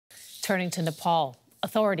Turning to Nepal,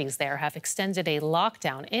 authorities there have extended a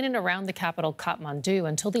lockdown in and around the capital Kathmandu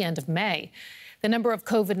until the end of May. The number of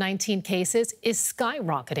COVID-19 cases is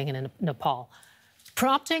skyrocketing in Nepal,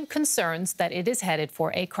 prompting concerns that it is headed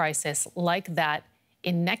for a crisis like that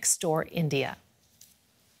in next-door India.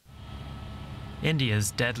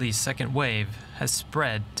 India's deadly second wave has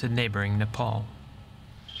spread to neighboring Nepal.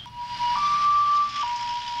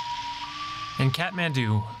 In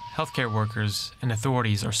Kathmandu, healthcare workers and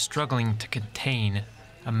authorities are struggling to contain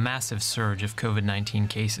a massive surge of COVID-19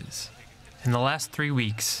 cases. In the last 3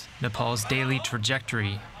 weeks, Nepal's daily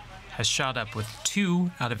trajectory has shot up, with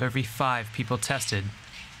 2 out of every 5 people tested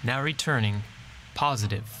now returning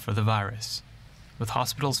positive for the virus. With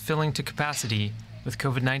hospitals filling to capacity with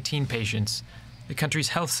COVID-19 patients, the country's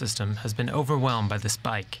health system has been overwhelmed by the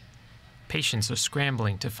spike. Patients are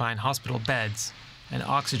scrambling to find hospital beds and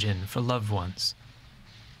oxygen for loved ones.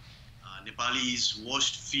 Nepalese'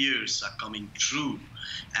 worst fears are coming true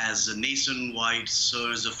as a nationwide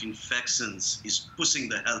surge of infections is pushing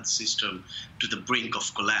the health system to the brink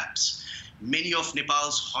of collapse. Many of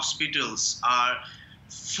Nepal's hospitals are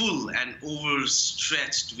full and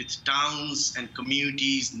overstretched, with towns and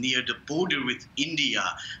communities near the border with India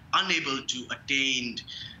unable to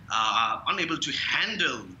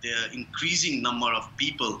handle the increasing number of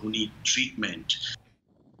people who need treatment.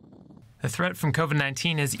 The threat from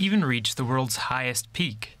COVID-19 has even reached the world's highest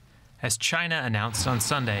peak, as China announced on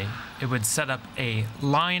Sunday it would set up a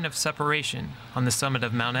line of separation on the summit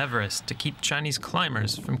of Mount Everest to keep Chinese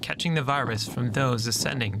climbers from catching the virus from those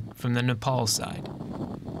ascending from the Nepal side.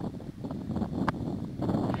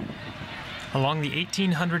 Along the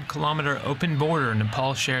 1,800-kilometer open border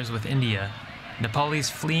Nepal shares with India,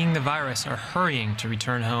 Nepalese fleeing the virus are hurrying to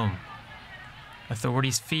return home.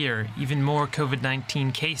 Authorities fear even more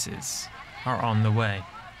COVID-19 cases are on the way.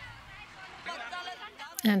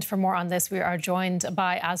 And for more on this, we are joined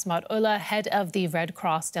by Azmat Ullah, head of the Red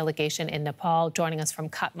Cross delegation in Nepal, joining us from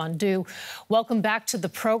Kathmandu. Welcome back to the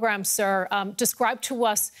program, sir. Describe to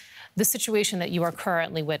us the situation that you are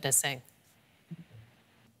currently witnessing.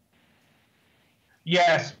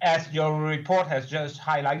 Yes, as your report has just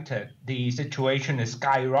highlighted, the situation is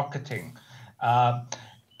skyrocketing.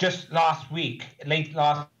 Just last week, late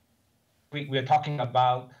last week, we were talking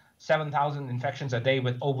about 7,000 infections a day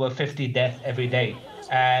with over 50 deaths every day.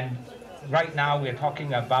 And right now we're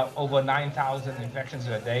talking about over 9,000 infections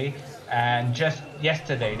a day. And just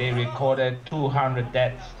yesterday, they recorded 200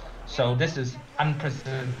 deaths. So this is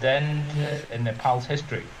unprecedented in Nepal's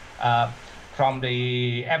history. From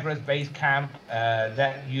the Everest base camp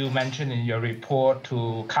that you mentioned in your report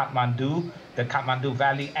to Kathmandu, the Kathmandu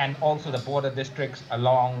Valley, and also the border districts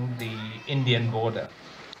along the Indian border.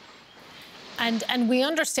 And we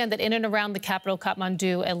understand that in and around the capital,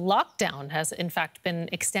 Kathmandu, a lockdown has in fact been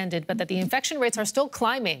extended, but that the infection rates are still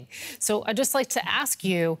climbing. So I'd just like to ask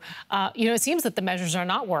you, it seems that the measures are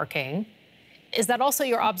not working. Is that also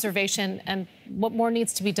your observation, and what more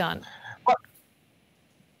needs to be done?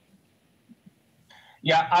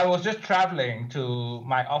 Yeah, I was just traveling to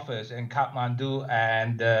my office in Kathmandu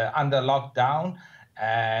and under lockdown,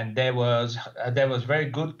 and there was very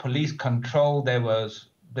good police control. There was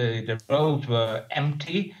the roads were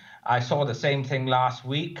empty. I saw the same thing last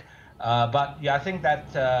week, but yeah, I think that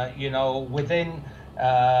within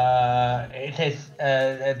it is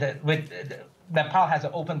with Nepal has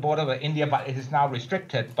an open border with India, but it is now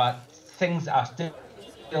restricted. But things are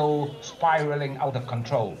still spiraling out of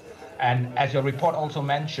control. And as your report also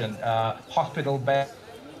mentioned, hospital beds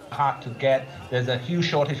are hard to get. There's a huge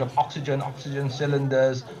shortage of oxygen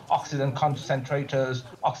cylinders, oxygen concentrators,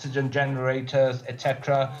 oxygen generators,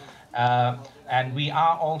 etc. And we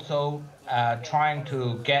are also trying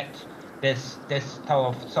to get this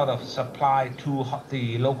sort of supply to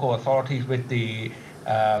the local authorities with the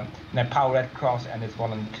Nepal Red Cross and its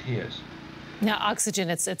volunteers. Now,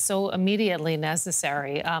 oxygen, it's so immediately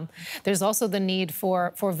necessary. There's also the need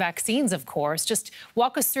for vaccines, of course. Just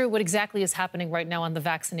walk us through what exactly is happening right now on the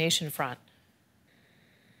vaccination front.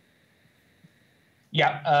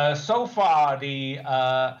 Yeah, so far the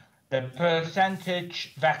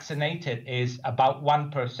percentage vaccinated is about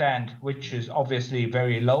 1%, which is obviously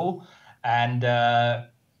very low. And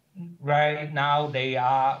right now they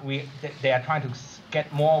are trying to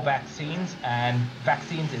get more vaccines, and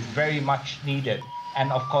vaccines is very much needed. And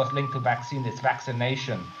of course, linked to vaccine is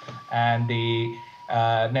vaccination. And the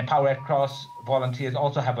Nepal Red Cross volunteers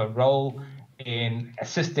also have a role in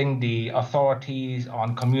assisting the authorities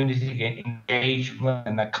on community engagement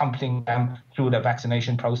and accompanying them through the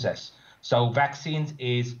vaccination process. So vaccines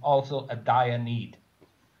is also a dire need.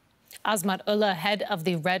 Azmat Ullah, head of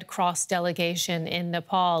the Red Cross delegation in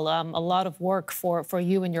Nepal. A lot of work for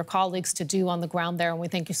you and your colleagues to do on the ground there, and we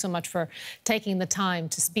thank you so much for taking the time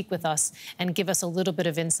to speak with us and give us a little bit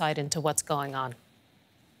of insight into what's going on.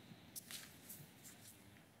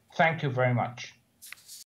 Thank you very much.